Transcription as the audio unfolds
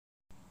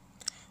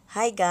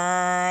Hai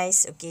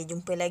guys,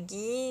 jumpa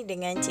lagi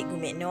dengan Cikgu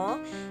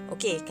McNor.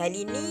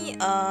 Kali ni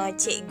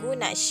cikgu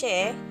nak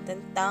share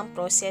tentang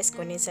proses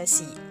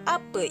kondensasi.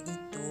 Apa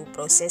itu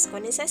proses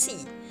kondensasi?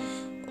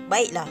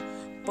 Baiklah,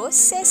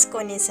 proses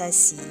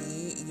kondensasi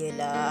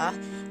ialah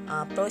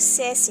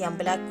proses yang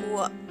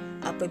berlaku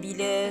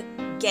apabila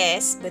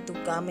gas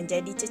bertukar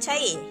menjadi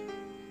cecair.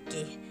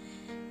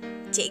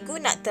 Cikgu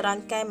nak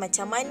terangkan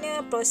macam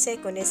mana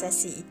proses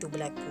kondensasi itu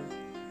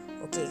berlaku.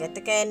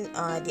 Katakan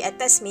di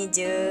atas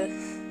meja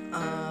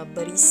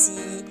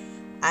berisi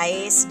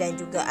ais dan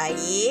juga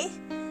air.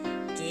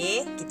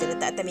 Kita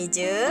letak atas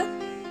meja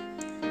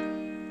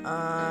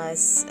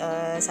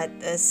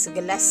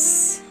segelas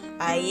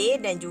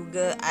air dan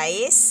juga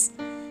ais.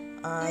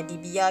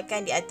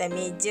 Dibiarkan di atas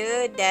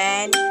meja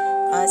dan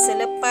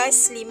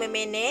selepas 5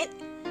 minit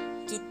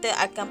kita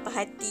akan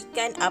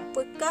perhatikan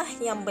apakah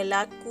yang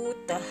berlaku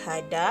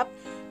terhadap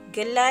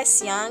gelas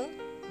yang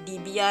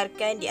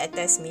dibiarkan di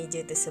atas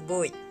meja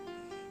tersebut.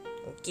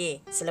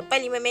 Selepas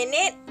 5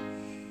 minit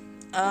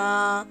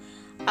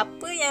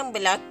apa yang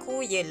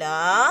berlaku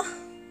ialah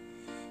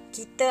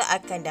kita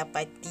akan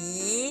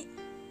dapati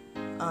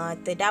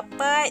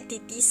terdapat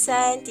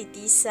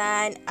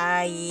titisan-titisan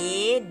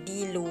air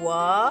di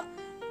luar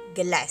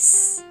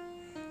gelas.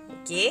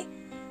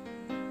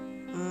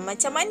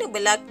 Macam mana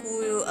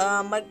berlaku,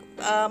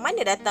 mana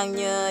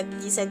datangnya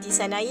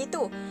titisan-titisan air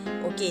tu?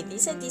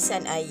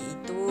 Titisan-titisan air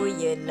itu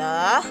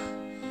ialah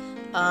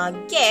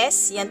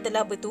gas yang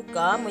telah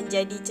bertukar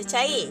menjadi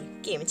cecair.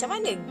 Macam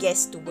mana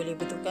gas tu boleh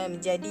bertukar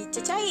menjadi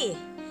cecair?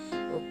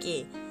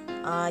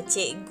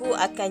 Cikgu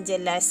akan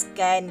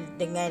jelaskan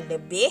dengan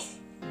lebih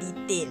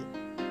detail.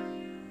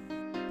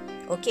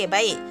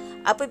 Baik.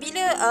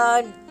 Apabila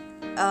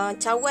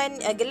cawan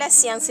gelas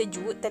yang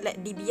sejuk telah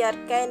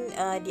dibiarkan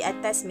di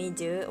atas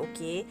meja,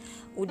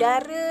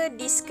 udara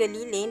di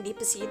sekeliling, di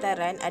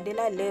persekitaran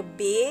adalah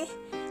lebih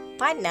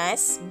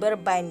panas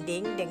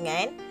berbanding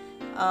dengan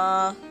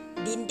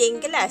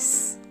dinding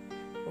gelas.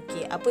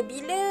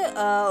 Apabila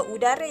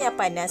udara yang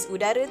panas,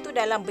 udara tu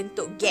dalam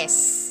bentuk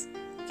gas,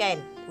 kan?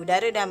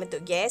 Udara dalam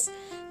bentuk gas.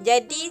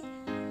 Jadi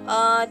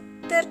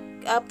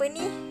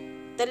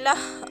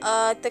telah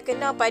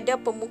terkena pada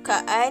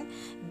permukaan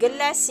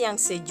gelas yang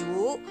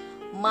sejuk,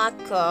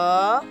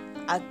 maka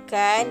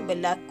akan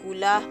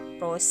berlakulah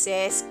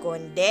proses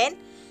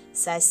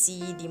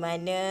kondensasi di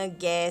mana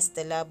gas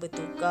telah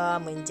bertukar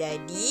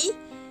menjadi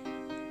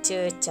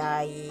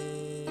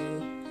cecair.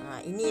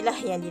 Inilah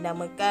yang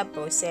dinamakan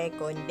proses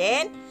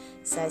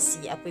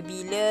kondensasi.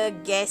 Apabila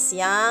gas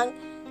yang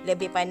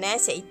lebih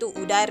panas, iaitu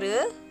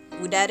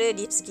udara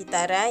di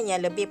sekitaran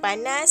yang lebih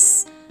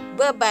panas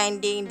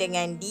berbanding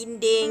dengan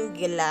dinding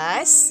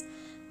gelas,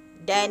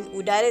 dan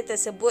udara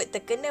tersebut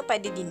terkena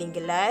pada dinding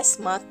gelas,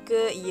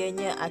 maka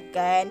ianya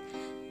akan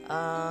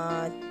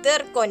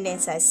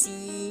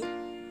terkondensasi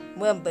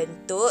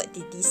membentuk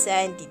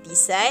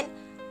titisan-titisan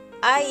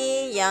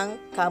air yang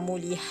kamu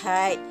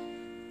lihat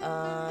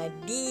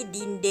di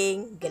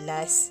dinding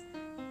gelas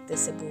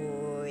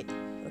tersebut.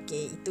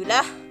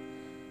 Itulah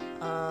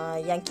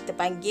yang kita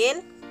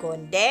panggil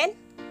kondensasi,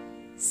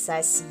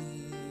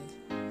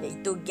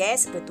 iaitu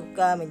gas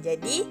bertukar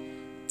menjadi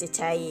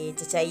cecair.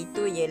 Cecair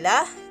itu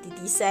ialah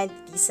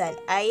titisan-titisan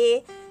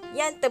air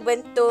yang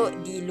terbentuk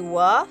di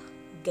luar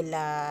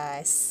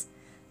gelas.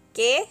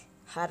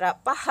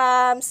 Harap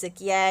faham.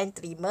 Sekian,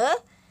 terima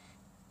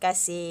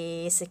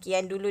kasih.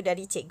 Sekian dulu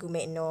dari Cikgu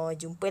McNor.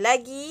 Jumpa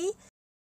lagi.